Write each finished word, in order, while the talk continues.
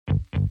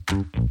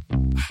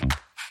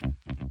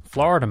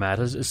Florida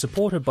Matters is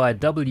supported by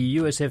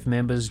WUSF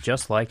members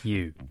just like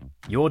you.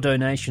 Your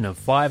donation of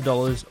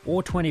 $5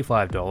 or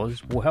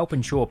 $25 will help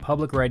ensure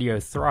public radio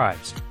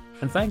thrives.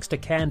 And thanks to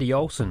Candy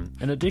Olson,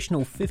 an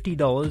additional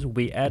 $50 will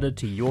be added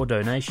to your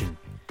donation.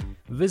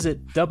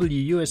 Visit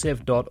wusf.org/match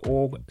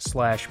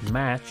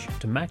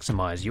to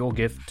maximize your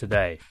gift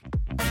today.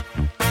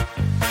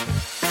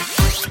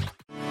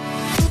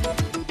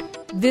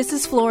 This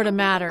is Florida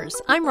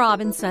Matters. I'm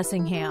Robin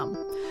Sessingham.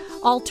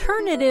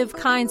 Alternative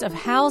kinds of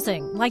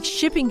housing, like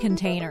shipping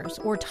containers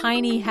or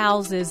tiny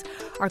houses,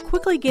 are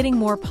quickly getting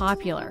more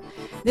popular.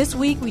 This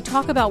week, we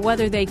talk about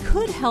whether they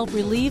could help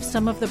relieve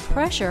some of the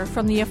pressure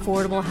from the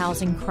affordable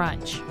housing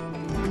crunch.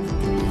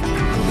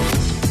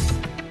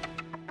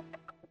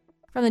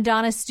 From the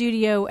Donna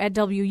studio at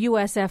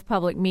WUSF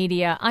Public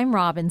Media, I'm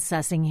Robin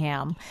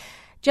Sessingham.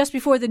 Just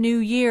before the new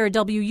year,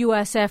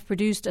 WUSF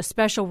produced a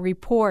special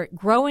report,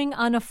 Growing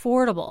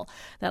Unaffordable,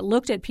 that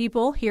looked at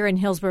people here in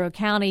Hillsborough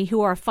County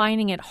who are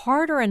finding it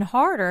harder and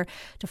harder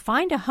to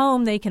find a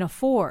home they can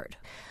afford.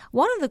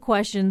 One of the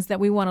questions that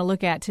we want to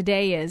look at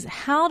today is,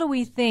 how do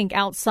we think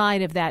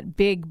outside of that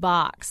big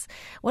box?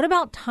 What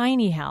about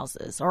tiny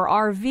houses or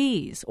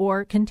RVs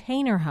or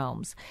container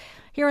homes?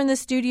 Here in the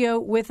studio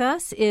with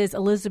us is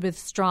Elizabeth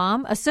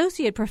Strom,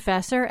 Associate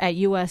Professor at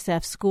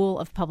USF School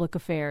of Public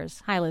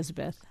Affairs. Hi,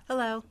 Elizabeth.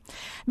 Hello.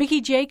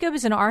 Mickey Jacob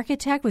is an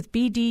architect with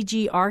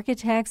BDG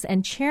Architects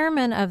and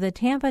chairman of the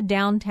Tampa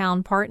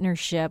Downtown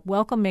Partnership.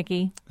 Welcome,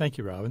 Mickey. Thank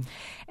you, Robin.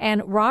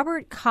 And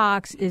Robert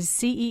Cox is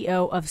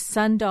CEO of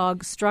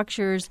Sundog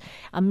Structures,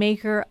 a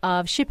maker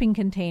of shipping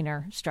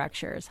container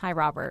structures. Hi,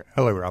 Robert.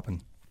 Hello,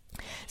 Robin.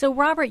 So,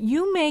 Robert,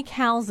 you make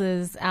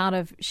houses out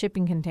of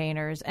shipping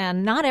containers,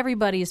 and not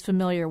everybody is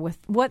familiar with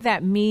what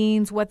that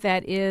means, what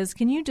that is.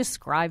 Can you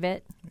describe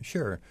it?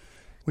 Sure.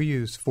 We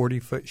use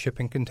 40-foot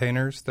shipping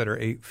containers that are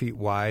 8 feet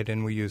wide,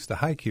 and we use the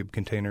high cube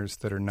containers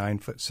that are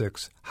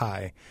 9'6"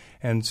 high.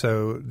 And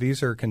so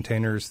these are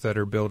containers that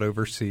are built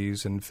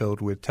overseas and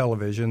filled with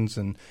televisions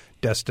and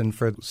destined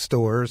for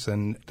stores,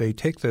 and they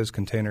take those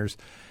containers,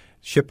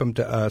 ship them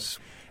to us,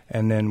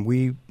 and then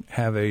we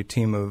have a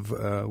team of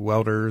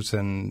welders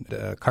and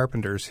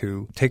carpenters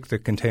who take the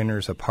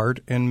containers apart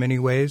in many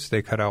ways.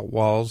 They cut out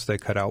walls, they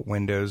cut out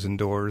windows and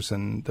doors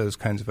and those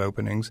kinds of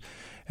openings,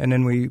 and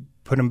then we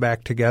put them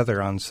back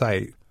together on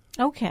site.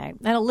 Okay.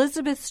 And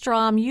Elizabeth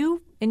Strom,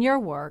 you, in your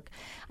work,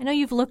 I know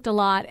you've looked a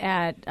lot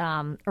at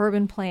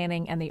urban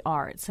planning and the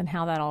arts and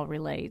how that all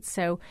relates.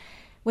 So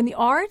when the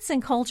arts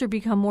and culture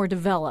become more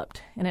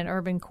developed in an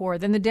urban core,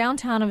 then the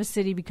downtown of a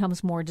city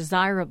becomes more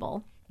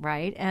desirable,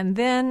 right? And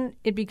then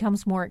it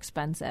becomes more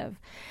expensive.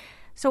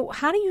 So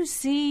how do you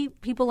see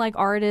people like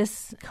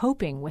artists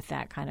coping with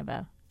that kind of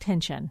a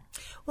tension?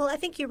 Well, I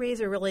think you raise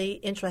a really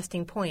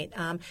interesting point.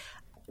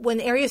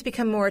 When areas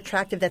become more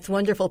attractive, that's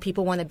wonderful.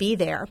 People want to be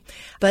there.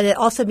 But it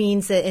also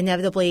means that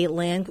inevitably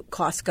land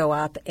costs go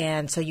up,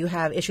 and so you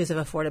have issues of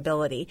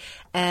affordability.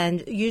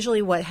 And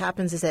usually what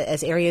happens is that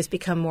as areas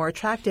become more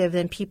attractive,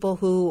 then people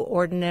who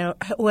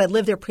had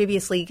lived there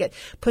previously get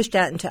pushed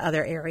out into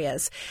other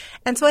areas.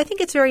 And so I think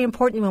it's very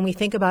important when we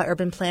think about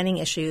urban planning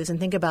issues and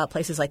think about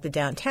places like the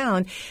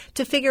downtown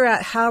to figure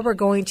out how we're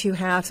going to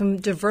have some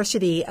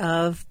diversity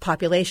of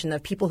population,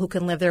 of people who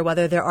can live there,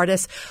 whether they're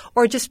artists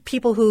or just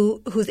people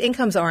whose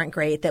incomes aren't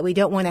great, that we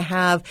don't want to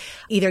have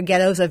either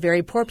ghettos of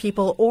very poor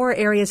people or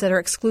areas that are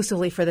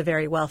exclusively for the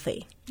very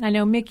wealthy. I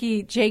know,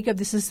 Mickey Jacob,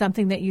 this is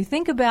something that you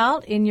think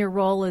about in your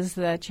role as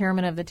the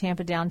chairman of the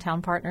Tampa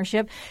Downtown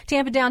Partnership.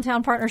 Tampa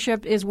Downtown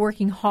Partnership is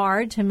working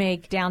hard to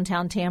make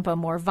downtown Tampa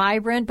more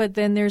vibrant, but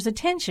then there's a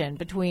tension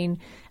between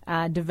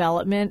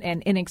development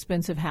and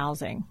inexpensive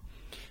housing.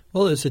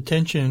 Well, there's a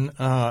tension,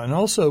 and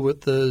also with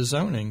the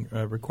zoning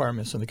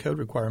requirements and the code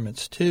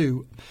requirements,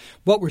 too.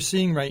 What we're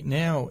seeing right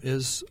now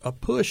is a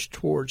push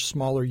towards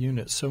smaller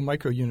units, so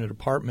micro-unit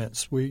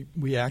apartments.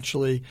 We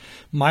actually,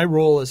 my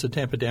role as a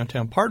Tampa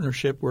Downtown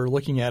Partnership, we're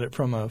looking at it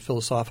from a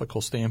philosophical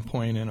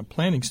standpoint and a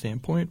planning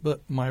standpoint, but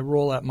my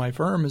role at my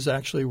firm is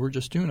actually we're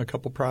just doing a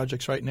couple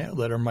projects right now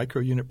that are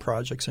micro-unit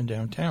projects in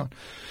downtown.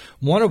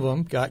 One of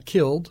them got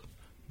killed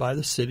by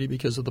the city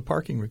because of the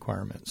parking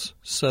requirements.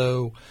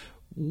 So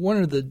one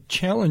of the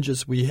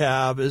challenges we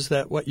have is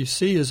that what you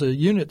see is a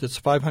unit that's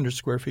 500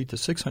 square feet to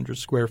 600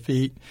 square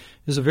feet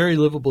is a very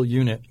livable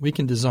unit. We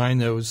can design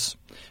those,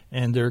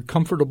 and they're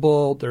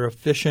comfortable, they're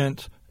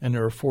efficient, and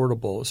they're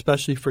affordable,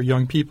 especially for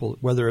young people,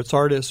 whether it's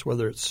artists,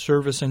 whether it's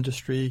service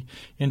industry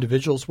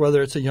individuals,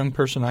 whether it's a young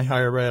person I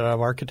hire right out of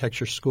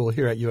architecture school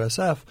here at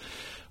USF,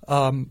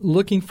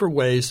 looking for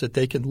ways that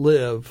they can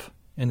live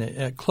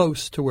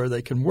close to where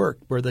they can work,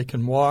 where they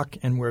can walk,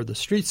 and where the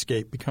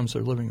streetscape becomes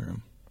their living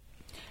room.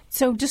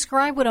 So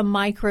describe what a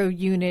micro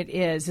unit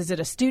is. Is it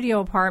a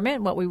studio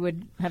apartment, what we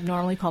would have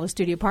normally called a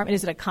studio apartment?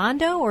 Is it a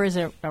condo or is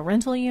it a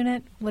rental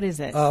unit? What is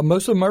it?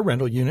 Most of them are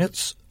rental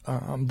units.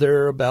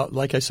 They're about,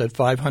 like I said,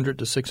 500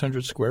 to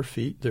 600 square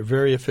feet. They're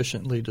very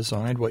efficiently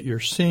designed. What you're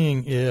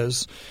seeing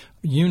is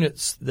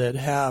units that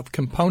have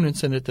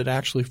components in it that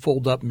actually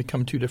fold up and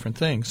become two different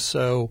things.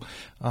 So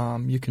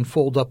you can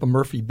fold up a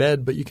Murphy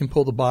bed, but you can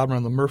pull the bottom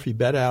of the Murphy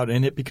bed out,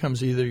 and it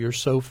becomes either your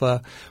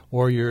sofa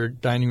or your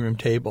dining room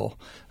table.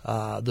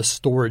 The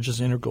storage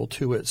is integral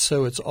to it.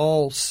 So it's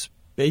all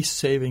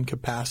space-saving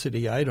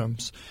capacity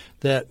items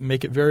that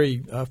make it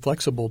very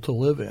flexible to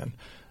live in.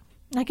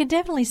 I could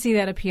definitely see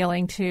that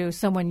appealing to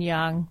someone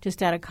young,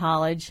 just out of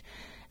college,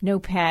 no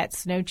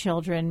pets, no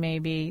children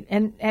maybe,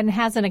 and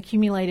hasn't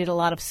accumulated a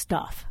lot of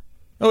stuff.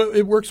 Oh,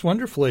 it works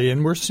wonderfully,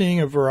 and we're seeing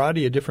a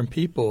variety of different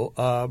people.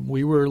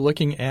 We were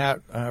looking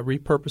at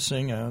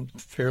repurposing a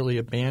fairly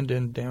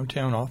abandoned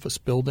downtown office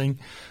building,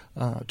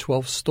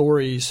 12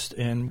 stories,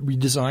 and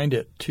redesigned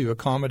it to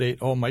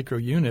accommodate all micro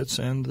units,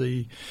 and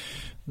the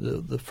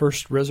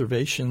first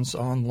reservations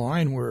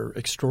online were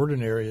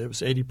extraordinary. It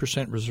was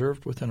 80%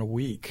 reserved within a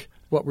week.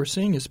 What we're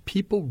seeing is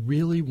people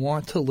really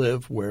want to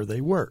live where they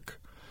work.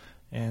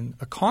 And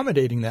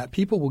accommodating that,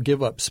 people will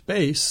give up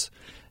space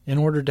in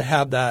order to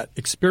have that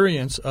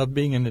experience of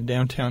being in a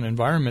downtown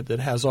environment that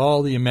has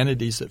all the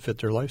amenities that fit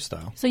their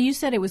lifestyle. So you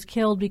said it was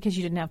killed because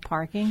you didn't have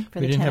parking for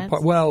the tenants?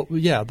 Well,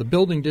 yeah, the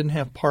building didn't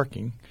have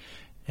parking.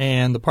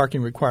 And the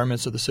parking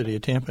requirements of the City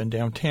of Tampa and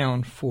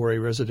downtown for a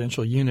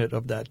residential unit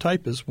of that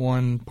type is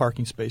one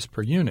parking space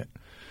per unit.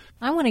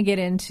 I want to get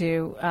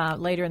into,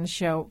 later in the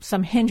show,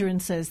 some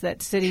hindrances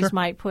that cities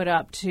might put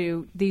up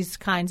to these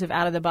kinds of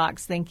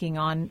out-of-the-box thinking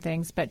on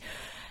things. But,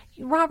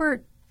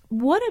 Robert,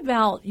 what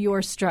about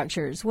your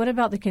structures? What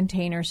about the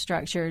container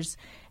structures?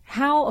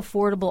 How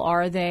affordable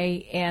are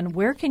they, and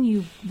where can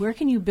you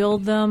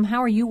build them?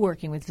 How are you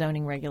working with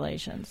zoning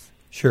regulations?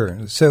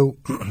 Sure. So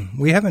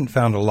we haven't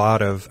found a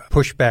lot of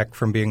pushback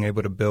from being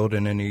able to build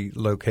in any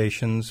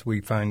locations.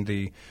 We find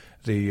the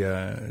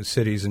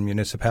cities and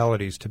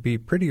municipalities to be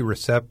pretty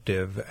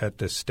receptive at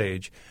this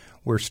stage.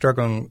 We're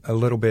struggling a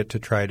little bit to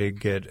try to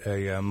get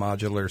a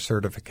modular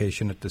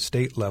certification at the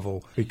state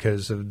level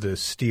because of the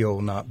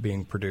steel not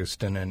being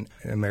produced in an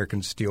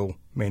American steel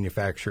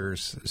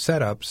manufacturer's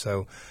setup.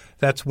 So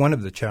that's one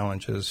of the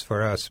challenges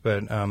for us.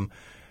 But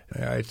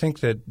I think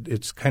that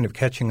it's kind of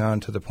catching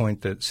on to the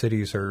point that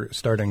cities are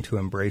starting to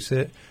embrace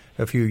it.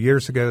 A few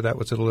years ago, that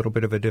was a little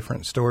bit of a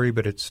different story,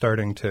 but it's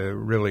starting to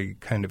really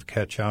kind of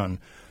catch on.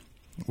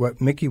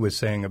 What Mickey was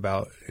saying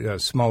about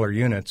smaller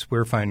units,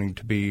 we're finding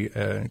to be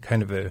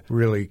kind of a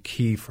really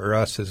key for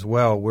us as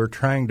well. We're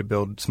trying to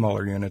build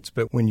smaller units,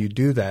 but when you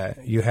do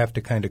that, you have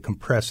to kind of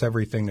compress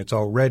everything that's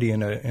already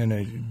in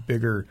a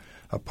bigger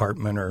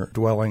apartment or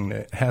dwelling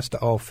that has to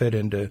all fit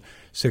into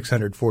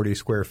 640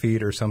 square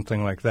feet or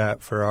something like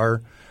that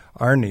for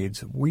our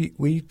needs.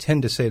 We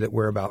tend to say that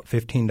we're about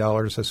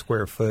 $15 a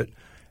square foot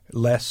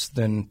less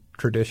than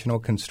traditional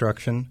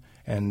construction,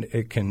 and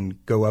it can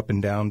go up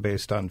and down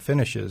based on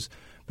finishes.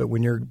 But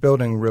when you're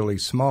building really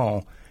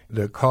small,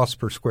 the cost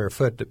per square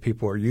foot that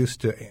people are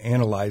used to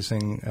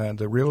analyzing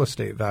the real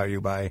estate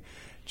value by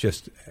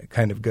just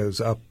kind of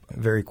goes up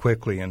very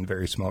quickly in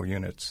very small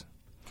units.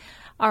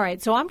 All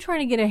right, so I'm trying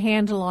to get a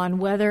handle on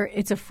whether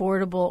it's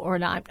affordable or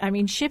not. I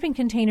mean, shipping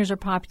containers are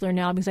popular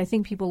now because I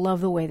think people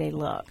love the way they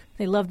look.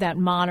 They love that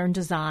modern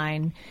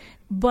design.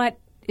 But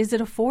is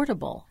it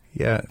affordable?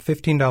 Yeah,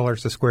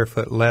 $15 a square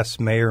foot less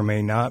may or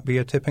may not be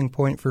a tipping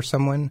point for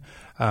someone.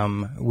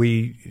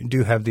 We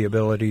do have the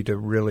ability to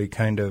really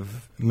kind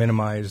of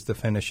minimize the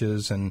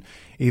finishes and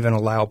even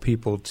allow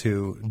people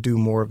to do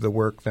more of the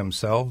work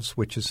themselves,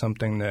 which is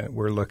something that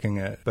we're looking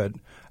at. But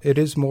it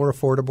is more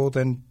affordable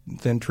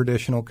than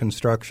traditional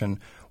construction.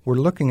 We're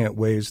looking at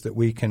ways that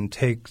we can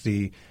take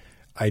the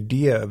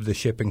idea of the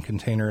shipping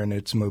container and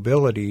its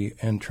mobility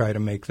and try to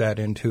make that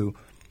into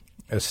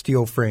a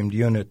steel-framed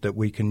unit that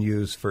we can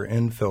use for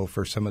infill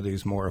for some of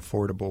these more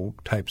affordable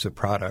types of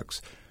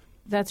products.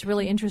 That's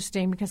really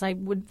interesting because I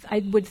would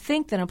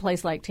think that in a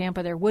place like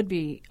Tampa there would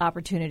be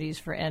opportunities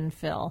for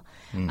infill.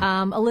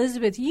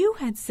 Elizabeth, you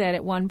had said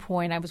at one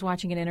point, I was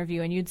watching an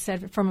interview, and you'd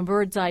said from a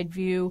bird's eye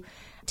view,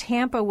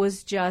 Tampa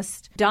was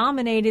just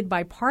dominated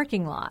by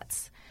parking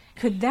lots.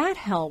 Could that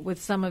help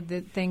with some of the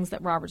things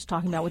that Robert's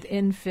talking about with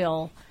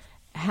infill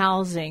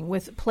housing,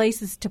 with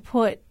places to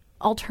put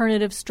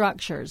alternative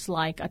structures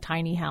like a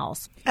tiny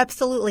house?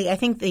 Absolutely. I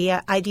think the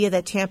idea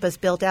that Tampa's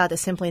built out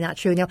is simply not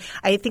true. Now,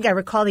 I think I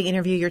recall the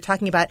interview you're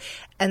talking about,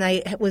 and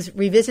I was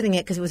revisiting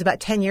it because it was about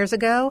 10 years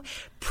ago,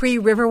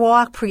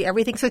 pre-Riverwalk,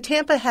 pre-everything. So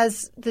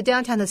the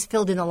downtown has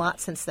filled in a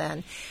lot since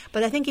then.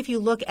 But I think if you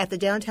look at the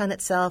downtown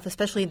itself,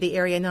 especially the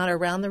area not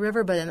around the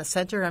river but in the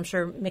center, I'm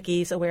sure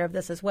Mickey's aware of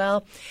this as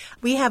well,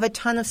 we have a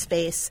ton of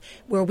space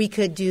where we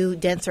could do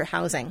denser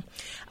housing.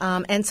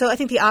 And so I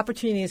think the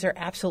opportunities are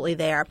absolutely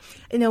there.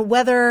 You know,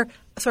 whether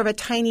sort of a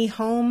tiny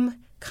home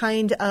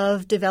kind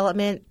of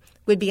development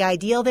would be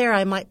ideal there,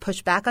 I might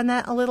push back on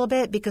that a little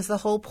bit because the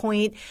whole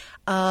point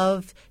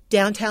of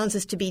downtowns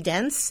is to be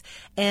dense.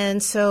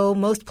 And so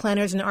most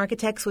planners and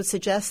architects would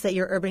suggest that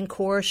your urban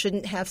core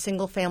shouldn't have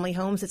single-family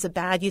homes. It's a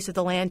bad use of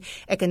the land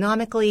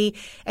economically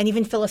and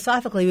even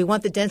philosophically. We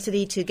want the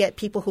density to get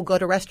people who go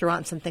to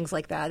restaurants and things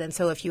like that. And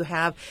so if you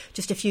have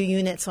just a few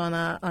units on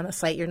a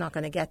site, you're not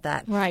going to get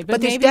that. Right.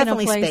 But there's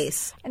definitely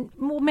space.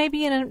 Well,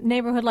 maybe in a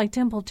neighborhood like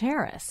Temple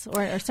Terrace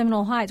or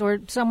Seminole Heights or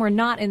somewhere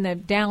not in the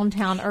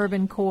downtown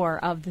urban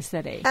core of the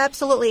city.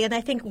 Absolutely. And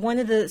I think one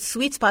of the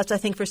sweet spots, I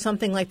think, for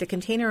something like the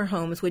container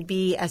homes would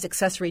be as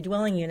accessory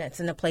dwelling units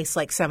in a place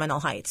like Seminole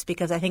Heights,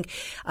 because I think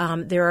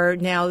there are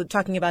now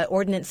talking about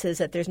ordinances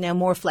that there's now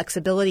more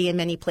flexibility in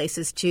many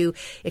places to,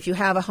 if you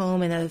have a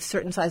home in a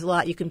certain size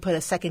lot, you can put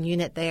a second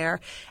unit there.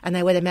 And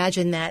I would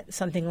imagine that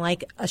something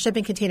like a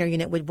shipping container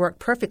unit would work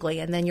perfectly.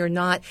 And then you're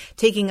not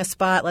taking a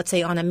spot, let's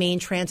say, on a main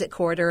transit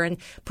corridor and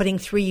putting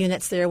 3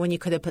 units there when you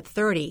could have put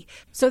 30.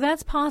 So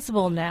that's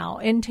possible now.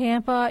 In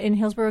Tampa, in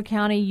Hillsborough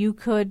County, you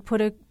could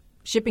put a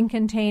shipping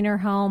container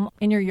home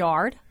in your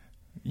yard?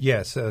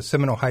 Yes,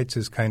 Seminole Heights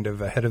is kind of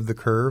ahead of the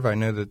curve. I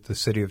know that the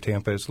city of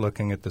Tampa is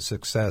looking at the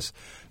success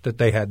that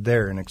they had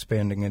there and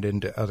expanding it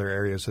into other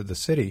areas of the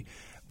city.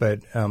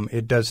 But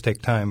it does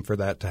take time for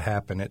that to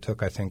happen. It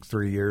took, I think,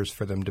 3 years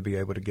for them to be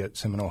able to get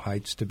Seminole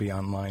Heights to be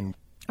online.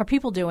 Are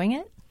people doing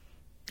it?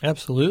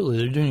 Absolutely.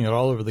 They're doing it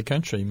all over the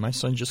country. My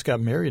son just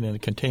got married in a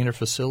container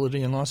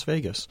facility in Las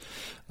Vegas.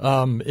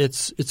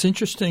 It's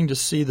interesting to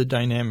see the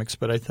dynamics,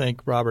 but I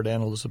think Robert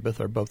and Elizabeth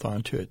are both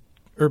onto it.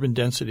 Urban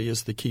density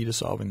is the key to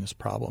solving this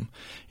problem,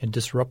 and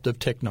disruptive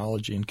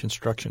technology in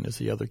construction is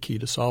the other key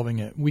to solving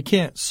it. We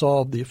can't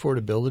solve the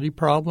affordability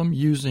problem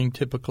using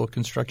typical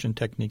construction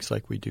techniques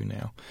like we do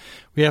now.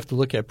 We have to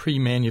look at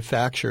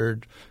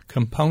pre-manufactured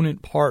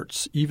component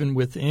parts even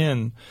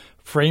within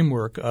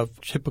framework of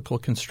typical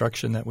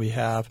construction that we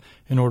have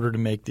in order to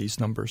make these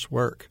numbers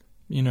work.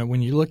 You know,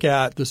 when you look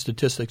at the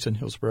statistics in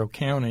Hillsborough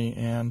County,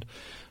 and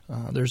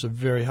there's a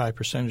very high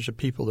percentage of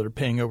people that are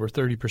paying over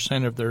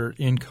 30% of their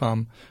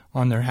income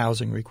on their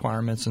housing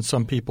requirements, and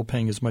some people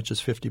paying as much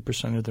as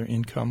 50% of their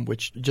income,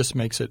 which just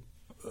makes it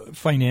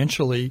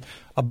financially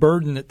a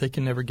burden that they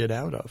can never get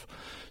out of.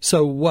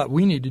 So what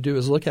we need to do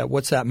is look at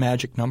what's that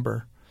magic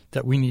number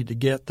that we need to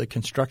get the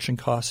construction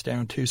costs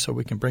down to so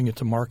we can bring it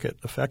to market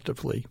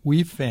effectively.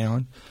 We've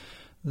found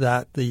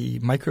that the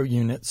micro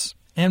units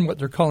and what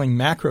they're calling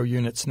macro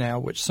units now,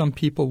 which some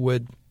people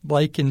would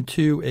liken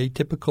to a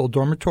typical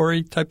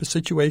dormitory type of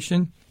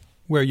situation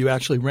where you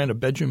actually rent a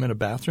bedroom and a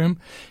bathroom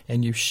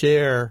and you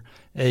share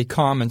a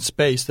common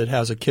space that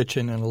has a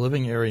kitchen and a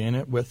living area in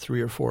it with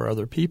 3 or 4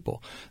 other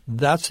people.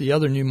 That's the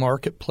other new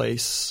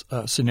marketplace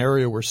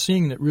scenario we're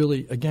seeing that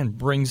really, again,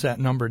 brings that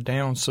number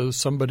down. So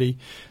somebody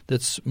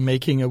that's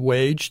making a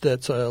wage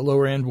that's a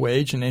lower-end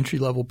wage, an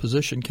entry-level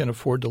position, can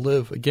afford to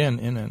live, again,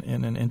 in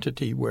an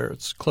entity where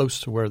it's close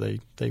to where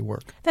they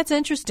work. That's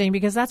interesting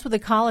because that's what the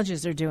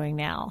colleges are doing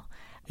now.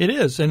 It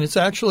is, and it's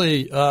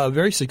actually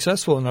very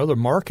successful in other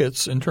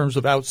markets in terms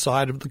of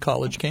outside of the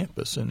college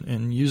campus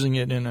and using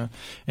it in an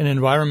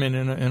environment,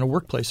 in a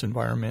workplace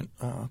environment.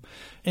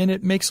 And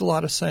it makes a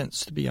lot of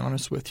sense, to be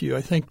honest with you.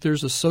 I think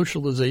there's a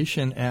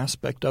socialization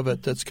aspect of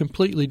it that's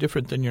completely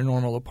different than your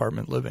normal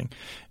apartment living.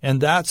 And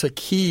that's a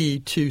key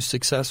to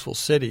successful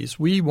cities.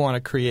 We want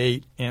to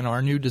create, in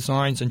our new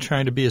designs and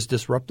trying to be as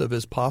disruptive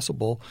as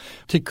possible,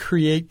 to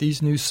create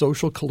these new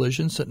social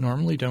collisions that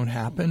normally don't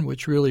happen,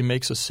 which really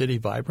makes a city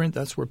vibrant.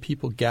 That's where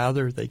people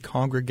gather, they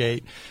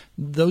congregate.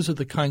 Those are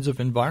the kinds of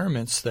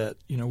environments that,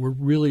 you know, we're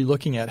really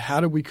looking at. How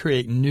do we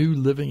create new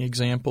living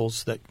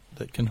examples that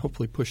can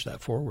hopefully push that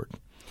forward?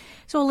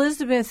 So,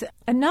 Elizabeth,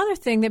 another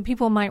thing that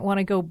people might want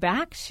to go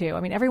back to, I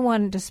mean,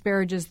 everyone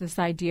disparages this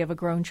idea of a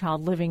grown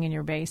child living in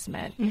your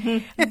basement.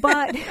 Mm-hmm.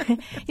 But,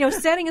 you know,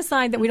 setting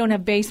aside that we don't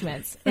have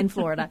basements in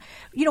Florida,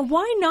 you know,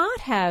 why not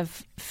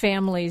have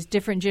families,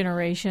 different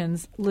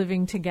generations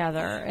living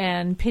together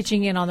and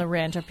pitching in on the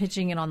rent or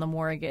pitching in on the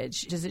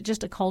mortgage? Is it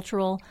just a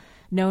cultural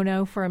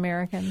no-no for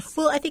Americans?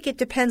 Well, I think it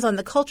depends on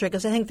the culture,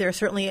 because I think there are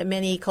certainly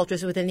many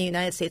cultures within the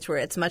United States where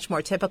it's much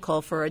more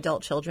typical for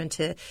adult children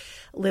to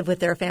live with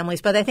their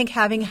families. But I think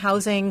having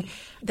housing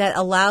that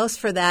allows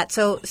for that,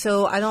 so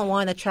I don't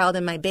want a child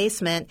in my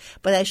basement,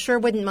 but I sure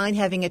wouldn't mind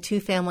having a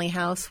 2-family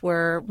house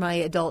where my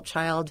adult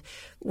child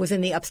was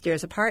in the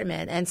upstairs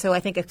apartment. And so I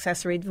think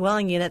accessory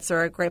dwelling units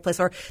are a great place.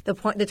 Or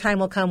the time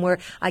will come where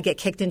I get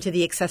kicked into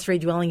the accessory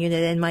dwelling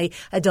unit and my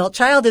adult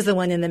child is the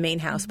one in the main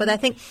house. But I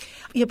think,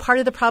 you know, part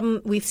of the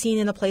problem we've seen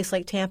in a place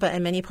like Tampa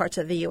and many parts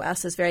of the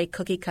U.S. is very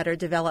cookie-cutter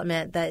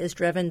development that is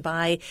driven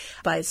by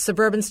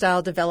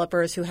suburban-style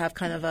developers who have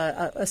kind of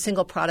a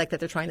single product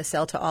that they're trying to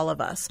sell to all of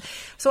us.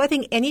 So I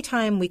think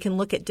anytime we can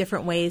look at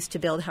different ways to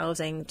build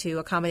housing to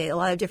accommodate a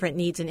lot of different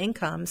needs and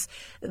incomes,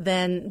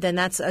 then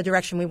that's a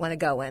direction we want to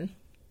go in.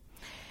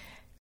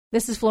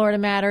 This is Florida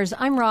Matters.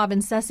 I'm Robin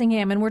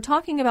Sessingham, and we're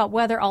talking about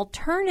whether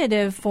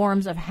alternative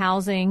forms of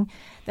housing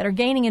that are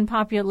gaining in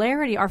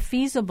popularity are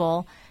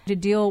feasible to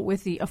deal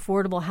with the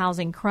affordable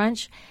housing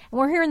crunch. And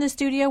we're here in the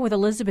studio with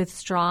Elizabeth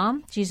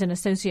Strom. She's an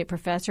associate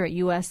professor at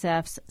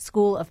USF's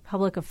School of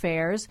Public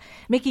Affairs.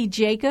 Mickey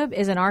Jacob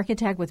is an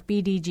architect with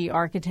BDG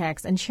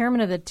Architects and chairman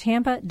of the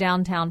Tampa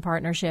Downtown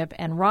Partnership.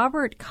 And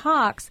Robert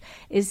Cox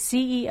is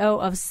CEO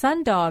of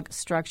Sundog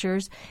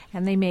Structures,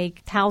 and they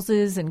make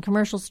houses and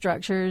commercial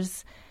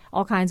structures,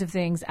 all kinds of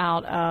things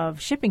out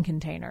of shipping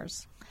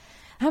containers.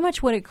 How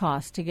much would it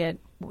cost to get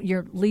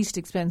your least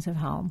expensive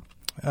home?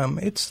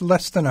 It's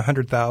less than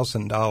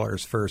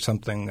 $100,000 for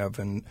something of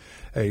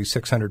a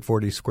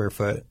 640 square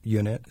foot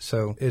unit,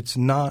 so it's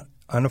not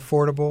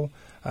unaffordable.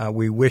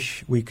 We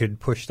wish we could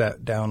push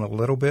that down a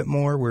little bit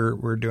more.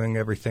 We're doing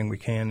everything we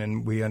can,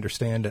 and we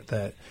understand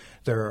that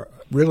there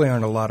really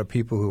aren't a lot of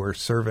people who are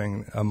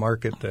serving a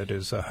market that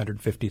is a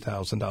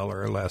 $150,000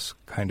 or less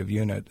kind of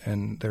unit,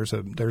 and there's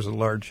a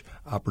large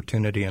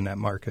opportunity in that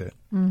market.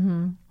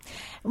 Mm-hmm.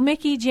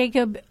 Mickey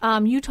Jacob,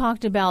 you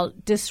talked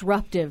about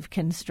disruptive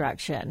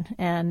construction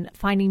and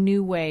finding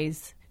new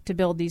ways to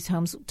build these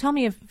homes. Tell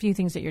me a few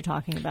things that you're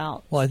talking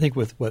about. Well, I think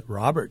with what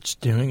Robert's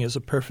doing is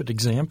a perfect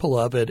example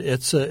of it.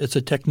 It's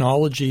a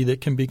technology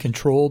that can be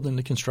controlled in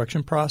the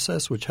construction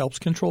process, which helps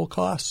control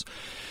costs.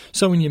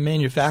 So when you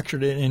manufacture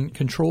it in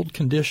controlled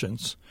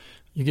conditions,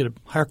 you get a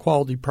higher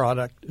quality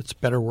product, it's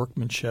better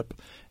workmanship,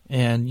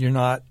 and you're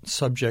not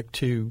subject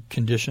to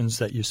conditions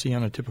that you see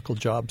on a typical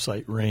job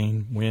site,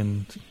 rain,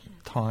 wind,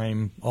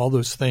 time, all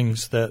those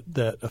things that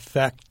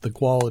affect the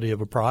quality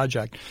of a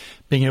project.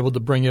 Being able to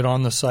bring it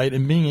on the site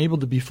and being able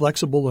to be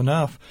flexible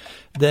enough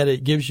that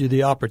it gives you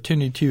the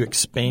opportunity to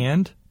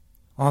expand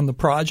on the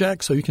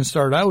project. So you can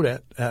start out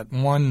at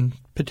one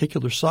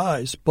particular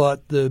size,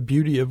 but the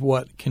beauty of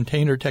what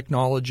container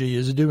technology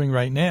is doing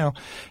right now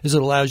is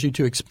it allows you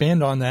to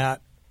expand on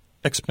that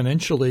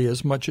exponentially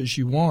as much as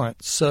you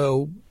want.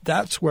 So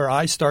that's where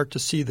I start to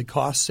see the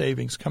cost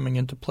savings coming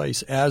into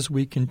place as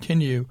we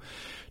continue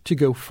to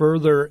go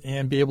further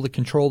and be able to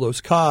control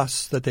those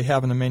costs that they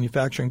have in the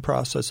manufacturing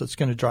process. That's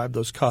going to drive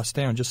those costs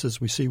down, just as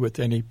we see with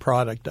any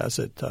product as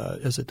it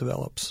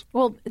develops.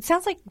 Well, it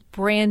sounds like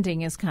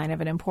branding is kind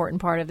of an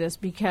important part of this,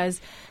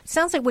 because it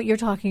sounds like what you're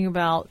talking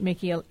about,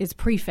 Mickey, is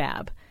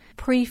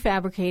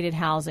prefabricated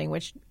housing,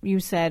 which you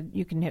said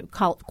you can have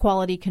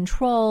quality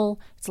control,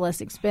 it's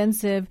less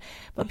expensive,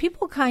 but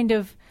people kind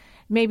of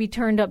maybe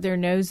turned up their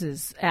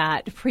noses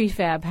at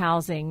prefab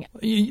housing.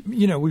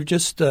 You know, we've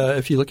just,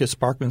 if you look at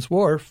Sparkman's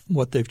Wharf,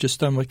 what they've just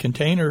done with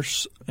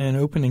containers and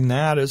opening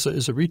that as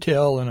a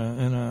retail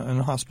and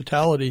a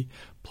hospitality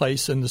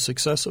place, and the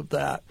success of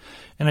that.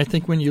 And I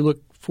think when you look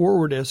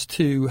forward as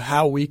to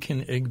how we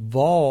can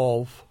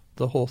evolve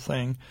the whole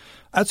thing,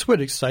 that's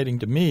what's exciting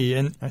to me.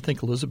 And I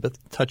think Elizabeth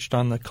touched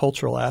on the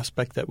cultural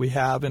aspect that we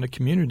have in a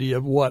community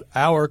of what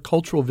our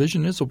cultural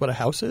vision is of what a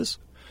house is.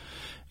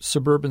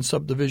 Suburban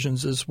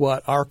subdivisions is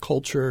what our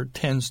culture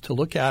tends to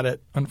look at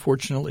it.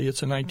 Unfortunately,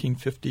 it's a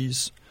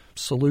 1950s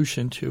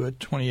solution to a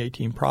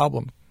 2018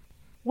 problem.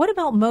 What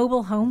about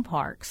mobile home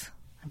parks?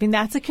 I mean,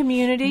 that's a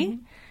community.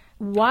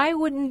 Mm-hmm. Why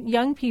wouldn't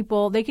young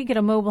people, they could get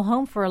a mobile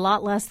home for a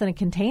lot less than a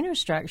container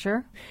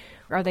structure?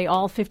 Are they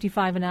all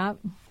 55 and up,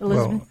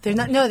 Elizabeth? Well, They're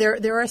not. No,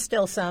 there are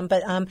still some,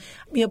 but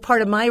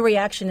part of my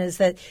reaction is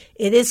that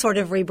it is sort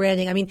of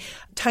rebranding. I mean,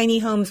 tiny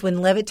homes, when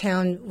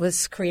Levittown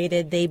was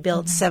created, they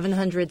built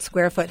 700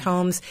 square foot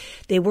homes.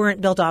 They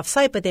weren't built off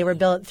site, but they were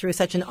built through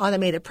such an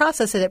automated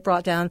process that it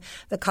brought down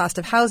the cost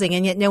of housing.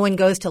 And yet, no one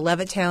goes to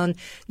Levittown,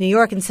 New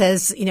York, and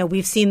says,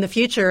 we've seen the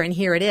future, and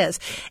here it is.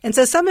 And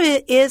so, some of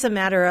it is a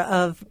matter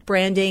of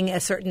branding, a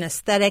certain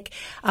aesthetic.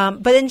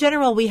 But in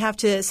general, we have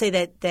to say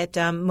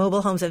that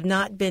mobile homes have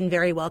not been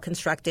very well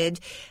constructed.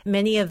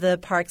 Many of the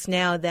parks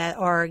now that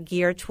are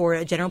geared toward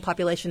a general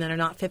population that are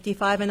not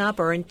 55 and up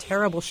are in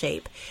terrible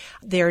shape.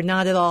 They're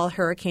not at all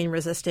hurricane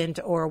resistant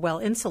or well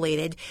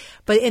insulated.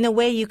 But in a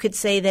way, you could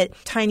say that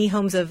tiny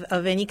homes of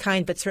any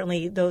kind, but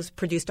certainly those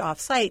produced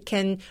off-site,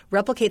 can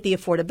replicate the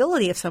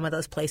affordability of some of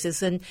those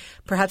places and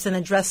perhaps then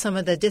address some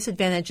of the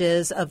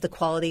disadvantages of the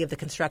quality of the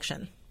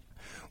construction.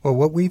 Well,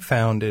 what we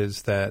found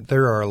is that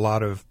there are a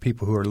lot of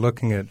people who are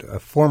looking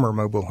at former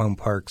mobile home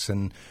parks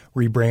and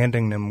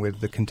rebranding them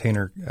with the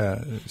container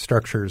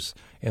structures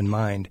in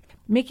mind.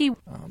 Mickey?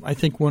 I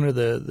think one of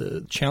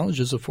the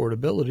challenges of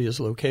affordability is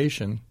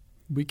location.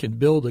 We can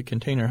build a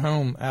container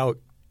home out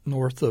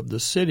north of the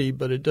city,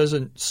 but it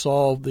doesn't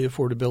solve the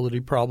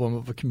affordability problem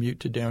of a commute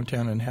to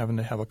downtown and having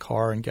to have a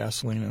car and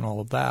gasoline and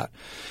all of that.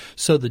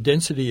 So the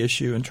density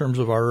issue in terms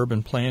of our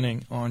urban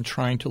planning on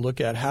trying to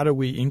look at how do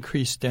we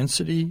increase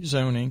density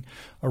zoning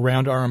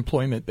around our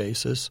employment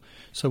basis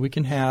so we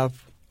can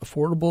have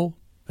affordable,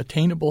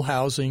 attainable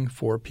housing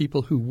for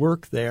people who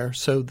work there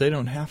so they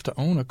don't have to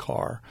own a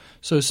car.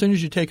 So as soon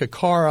as you take a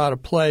car out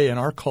of play in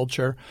our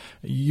culture,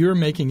 you're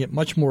making it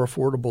much more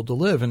affordable to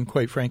live. And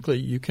quite frankly,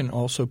 you can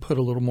also put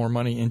a little more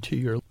money into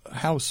your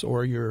house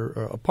or your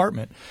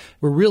apartment.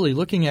 We're really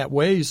looking at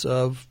ways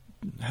of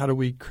how do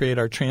we create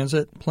our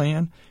transit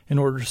plan in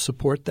order to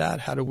support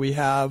that? How do we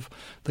have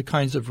the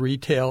kinds of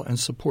retail and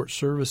support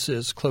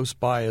services close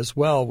by as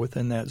well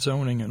within that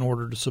zoning in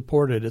order to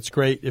support it? It's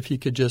great if you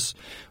could just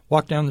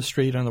walk down the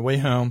street on the way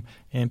home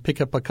and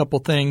pick up a couple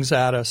things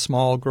at a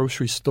small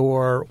grocery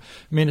store.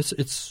 I mean,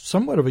 it's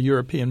somewhat of a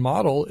European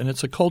model, and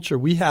it's a culture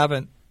we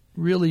haven't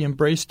really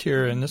embraced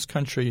here in this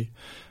country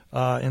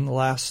in the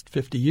last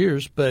 50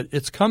 years, but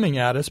it's coming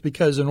at us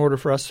because in order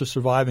for us to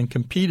survive and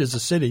compete as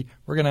a city,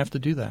 we're going to have to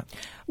do that.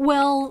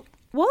 Well,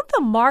 won't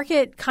the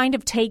market kind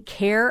of take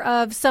care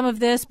of some of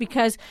this?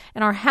 Because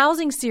in our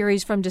housing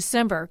series from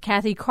December,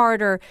 Kathy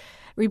Carter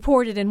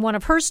reported in one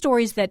of her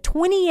stories that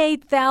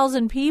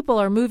 28,000 people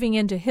are moving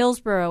into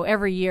Hillsborough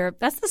every year.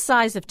 That's the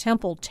size of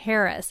Temple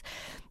Terrace.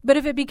 But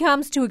if it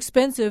becomes too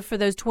expensive for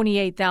those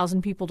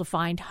 28,000 people to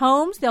find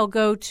homes, they'll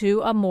go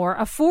to a more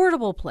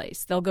affordable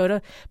place. They'll go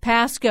to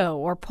Pasco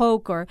or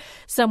Polk or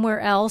somewhere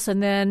else,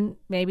 and then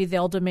maybe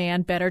they'll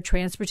demand better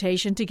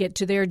transportation to get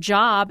to their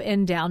job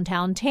in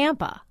downtown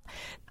Tampa.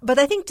 But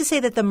I think to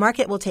say that the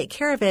market will take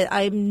care of it,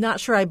 I'm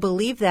not sure I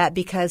believe that,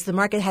 because the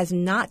market has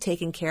not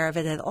taken care of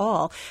it at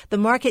all. The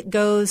market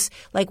goes,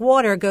 like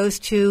water, goes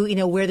to,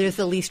 where there's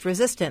the least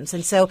resistance.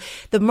 And so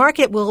the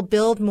market will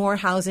build more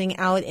housing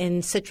out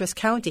in Citrus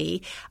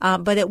County,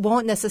 but it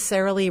won't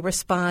necessarily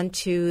respond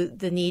to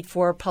the need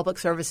for public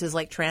services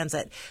like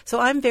transit. So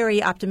I'm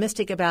very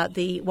optimistic about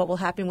what will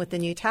happen with the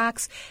new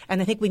tax,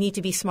 and I think we need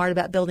to be smart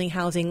about building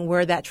housing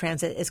where that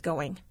transit is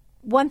going.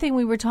 One thing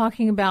we were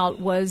talking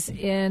about was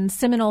in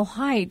Seminole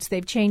Heights,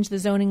 they've changed the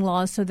zoning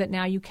laws so that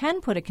now you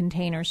can put a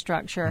container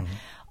structure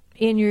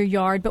in your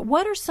yard. But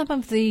what are some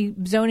of the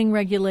zoning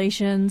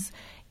regulations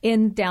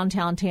in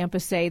downtown Tampa,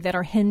 say, that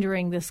are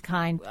hindering this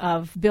kind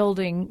of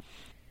building?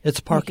 It's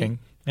parking.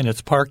 And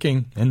it's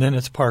parking, and then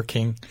it's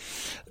parking.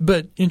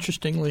 But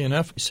interestingly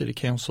enough, City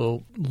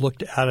Council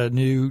looked at a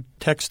new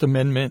text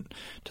amendment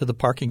to the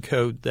parking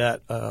code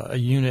that a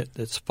unit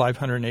that's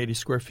 580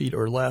 square feet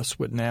or less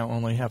would now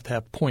only have to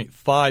have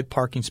 0.5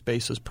 parking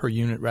spaces per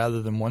unit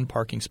rather than one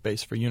parking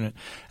space per unit.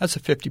 That's a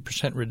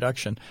 50%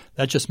 reduction.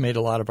 That just made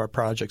a lot of our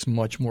projects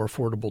much more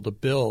affordable to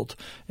build.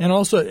 And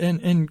also,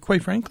 and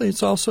quite frankly,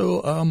 it's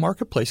also a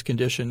marketplace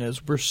condition,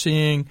 as we're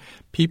seeing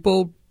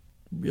people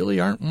really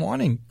aren't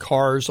wanting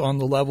cars on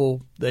the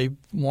level they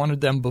wanted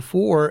them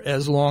before,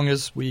 as long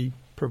as we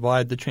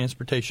provide the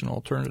transportation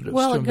alternatives to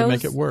them to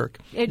make it work.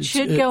 It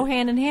should go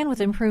hand in hand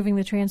with improving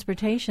the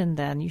transportation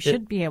then. You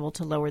should be able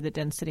to lower the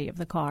density of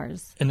the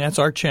cars. And that's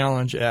our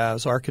challenge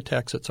as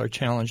architects. It's our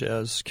challenge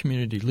as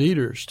community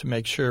leaders to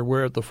make sure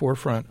we're at the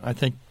forefront. I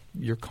think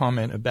your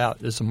comment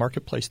about does the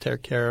marketplace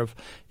take care of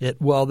it?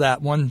 Well,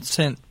 that 1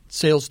 cent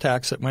sales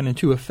tax that went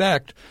into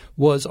effect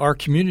was our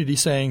community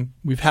saying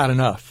we've had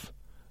enough.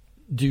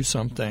 Do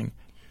something.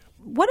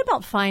 What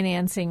about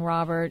financing,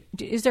 Robert?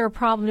 Is there a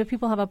problem? Do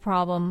people have a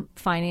problem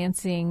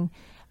financing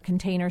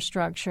container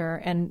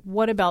structure? And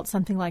what about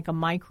something like a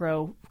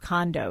micro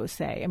condo,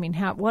 say? I mean,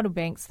 what do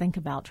banks think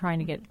about trying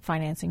to get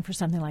financing for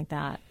something like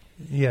that?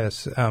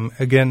 Yes.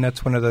 Again,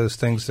 that's one of those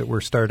things that we're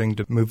starting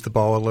to move the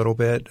ball a little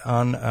bit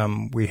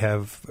on. We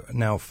have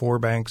now 4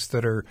 banks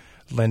that are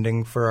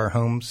lending for our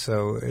homes,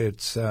 so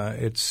it's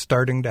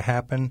starting to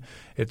happen.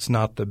 It's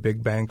not the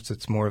big banks;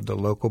 it's more of the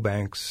local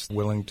banks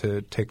willing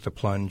to take the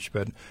plunge.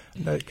 But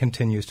that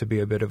continues to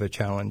be a bit of a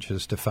challenge,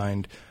 is to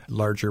find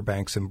larger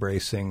banks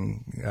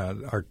embracing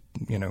our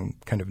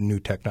kind of new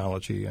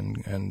technology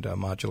and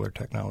modular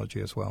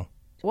technology as well.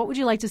 What would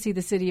you like to see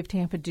the City of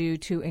Tampa do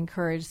to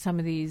encourage some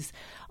of these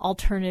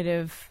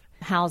alternative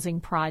housing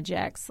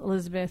projects,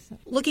 Elizabeth?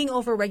 Looking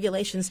over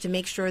regulations to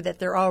make sure that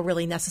they're all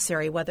really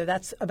necessary, whether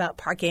that's about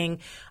parking,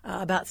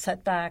 about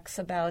setbacks,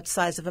 about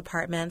size of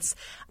apartments.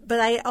 But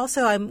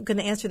I'm going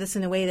to answer this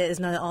in a way that is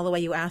not all the way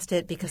you asked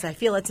it, because I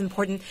feel it's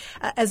important.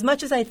 As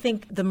much as I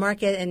think the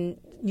market and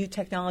new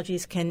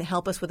technologies can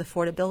help us with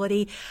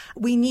affordability,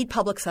 we need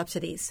public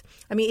subsidies.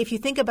 I mean, if you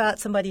think about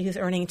somebody who's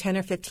earning $10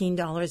 or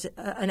 $15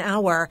 an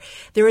hour,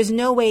 there is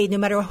no way, no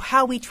matter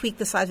how we tweak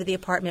the size of the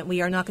apartment,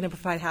 we are not going to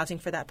provide housing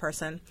for that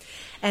person.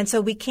 And so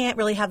we can't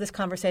really have this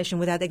conversation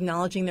without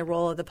acknowledging the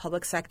role of the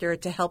public sector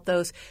to help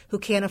those who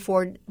can't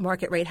afford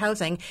market rate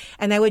housing.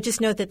 And I would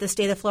just note that the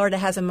state of Florida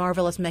has a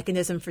marvelous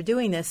mechanism for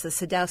doing this, the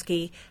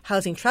Sadowski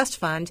Housing Trust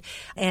Fund.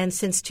 And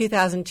since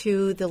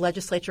 2002, the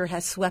legislature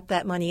has swept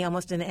that money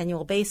almost on an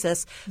annual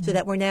basis, so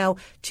that we're now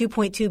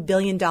 $2.2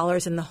 billion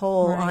in the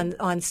hole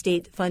on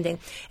state funding.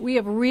 We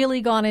have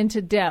really gone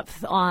into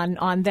depth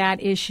on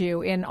that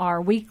issue in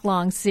our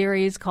week-long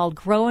series called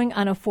Growing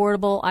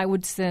Unaffordable. I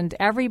would send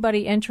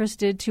everybody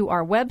interested to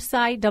our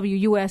website,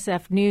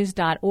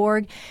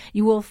 WUSFnews.org.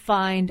 You will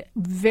find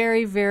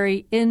very,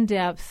 very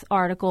in-depth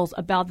articles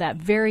about that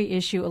very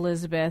issue,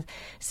 Elizabeth.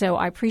 So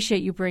I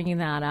appreciate you bringing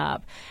that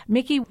up.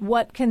 Mickey,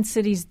 what can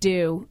cities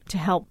do to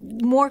help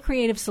more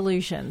creative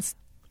solutions?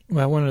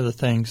 Well, one of the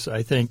things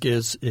I think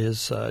is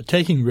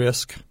taking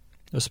risk,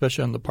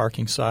 especially on the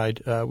parking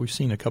side. We've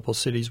seen a couple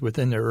cities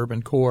within their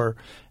urban core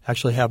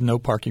actually have no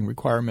parking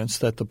requirements,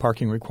 that the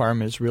parking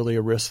requirement is really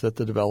a risk that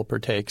the developer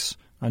takes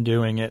on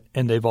doing it,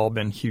 and they've all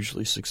been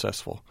hugely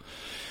successful.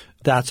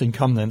 That's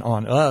incumbent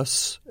on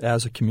us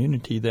as a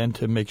community then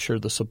to make sure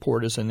the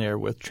support is in there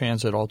with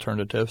transit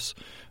alternatives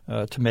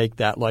to make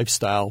that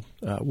lifestyle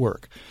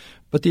work.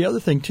 But the other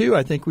thing, too,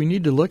 I think we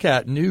need to look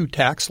at new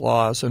tax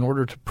laws in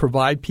order to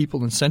provide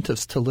people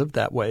incentives to live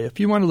that way.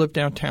 If you want to live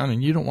downtown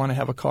and you don't want to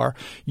have a car,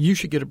 you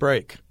should get a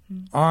break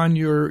on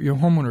your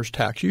homeowner's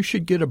tax. You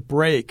should get a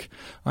break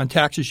on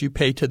taxes you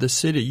pay to the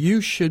city.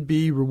 You should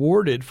be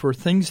rewarded for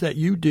things that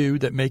you do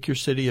that make your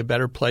city a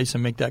better place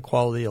and make that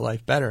quality of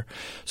life better.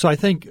 So I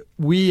think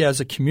we as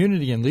a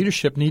community and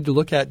leadership need to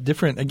look at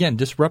different, again,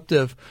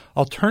 disruptive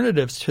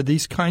alternatives to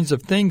these kinds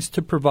of things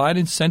to provide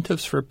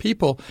incentives for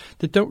people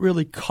that don't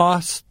really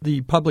cost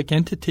the public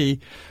entity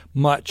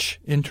much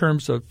in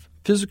terms of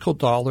physical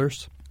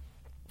dollars,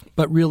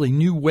 but really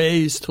new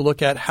ways to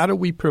look at how do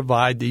we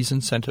provide these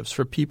incentives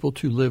for people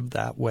to live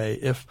that way.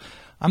 If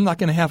I'm not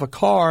going to have a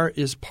car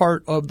is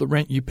part of the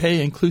rent you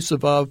pay,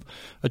 inclusive of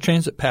a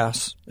transit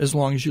pass as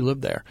long as you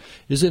live there.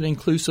 Is it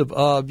inclusive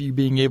of you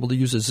being able to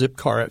use a Zip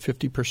car at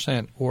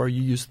 50% or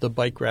you use the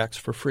bike racks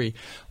for free?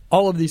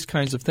 All of these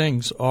kinds of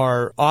things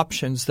are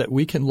options that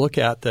we can look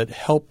at that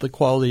help the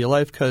quality of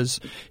life,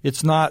 because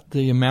it's not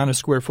the amount of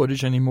square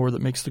footage anymore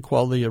that makes the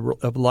quality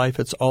of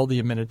life. It's all the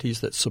amenities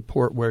that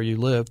support where you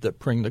live that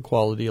bring the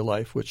quality of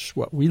life, which is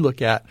what we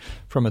look at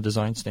from a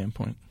design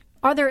standpoint.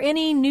 Are there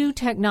any new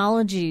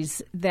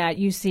technologies that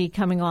you see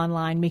coming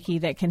online, Mickey,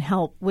 that can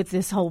help with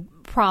this whole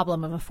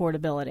problem of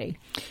affordability?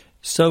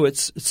 So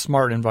it's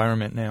smart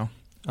environment now.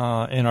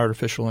 And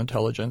artificial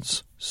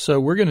intelligence.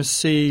 So we're going to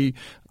see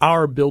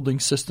our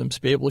building systems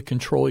be able to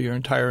control your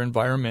entire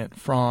environment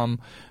from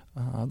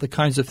the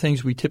kinds of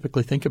things we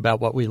typically think about,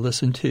 what we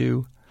listen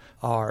to,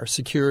 our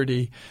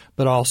security,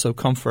 but also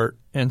comfort.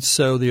 And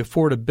so the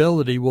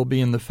affordability will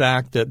be in the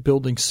fact that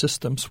building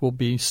systems will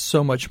be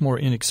so much more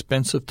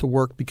inexpensive to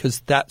work because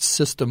that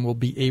system will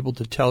be able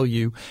to tell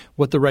you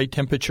what the right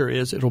temperature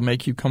is. It'll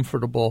make you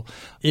comfortable.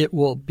 It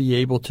will be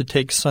able to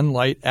take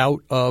sunlight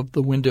out of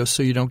the window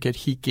so you don't get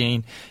heat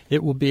gain.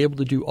 It will be able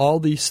to do all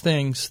these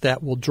things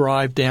that will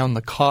drive down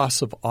the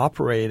costs of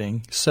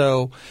operating.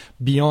 So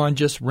beyond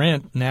just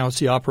rent, now it's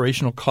the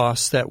operational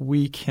costs that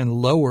we can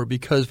lower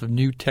because of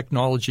new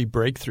technology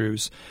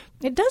breakthroughs.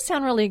 It does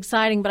sound really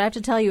exciting, but I have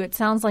to tell you, it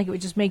sounds like it would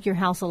just make your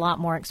house a lot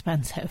more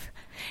expensive.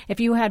 If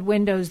you had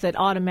windows that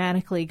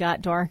automatically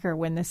got darker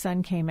when the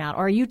sun came out,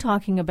 or are you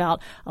talking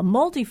about a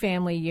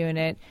multifamily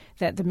unit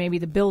that maybe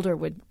the builder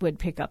would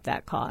pick up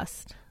that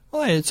cost?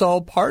 Well, it's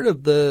all part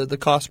of the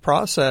cost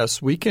process.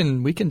 We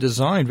can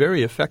design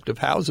very effective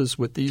houses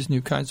with these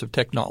new kinds of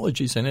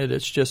technologies in it.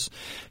 It's just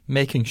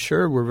making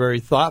sure we're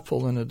very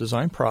thoughtful in the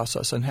design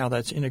process and how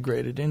that's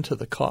integrated into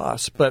the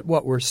cost. But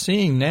what we're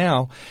seeing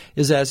now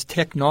is as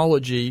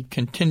technology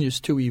continues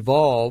to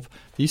evolve,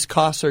 these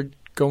costs are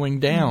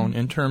going down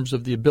in terms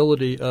of the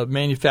ability of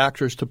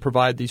manufacturers to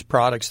provide these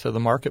products to the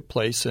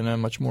marketplace in a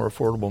much more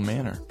affordable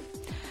manner.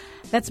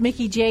 That's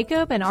Mickey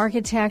Jacob, an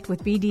architect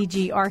with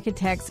BDG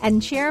Architects and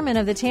chairman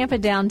of the Tampa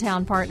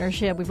Downtown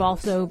Partnership. We've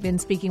also been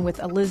speaking with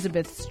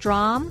Elizabeth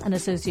Strom, an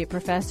associate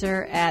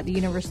professor at the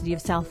University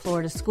of South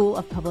Florida School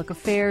of Public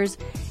Affairs,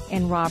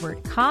 and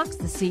Robert Cox,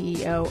 the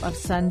CEO of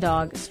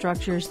Sundog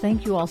Structures.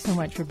 Thank you all so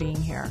much for being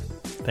here.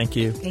 Thank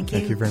you. Thank you.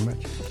 Thank you very much.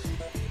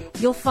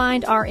 You'll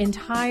find our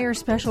entire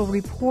special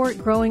report,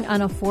 Growing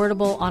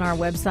Unaffordable, on our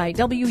website,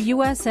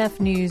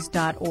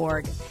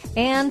 WUSFnews.org.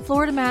 And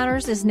Florida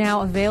Matters is now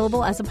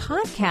available as a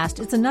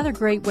podcast. It's another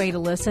great way to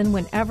listen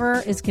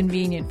whenever is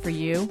convenient for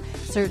you.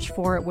 Search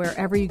for it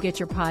wherever you get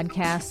your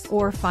podcasts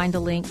or find a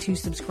link to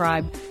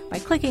subscribe by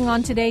clicking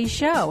on today's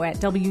show at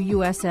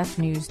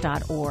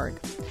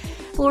WUSFnews.org.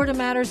 Florida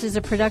Matters is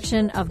a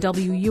production of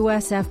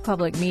WUSF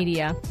Public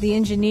Media. The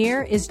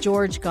engineer is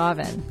George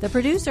Govin. The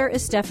producer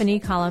is Stephanie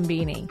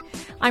Colombini.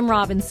 I'm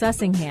Robin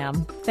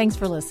Sussingham. Thanks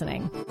for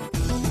listening.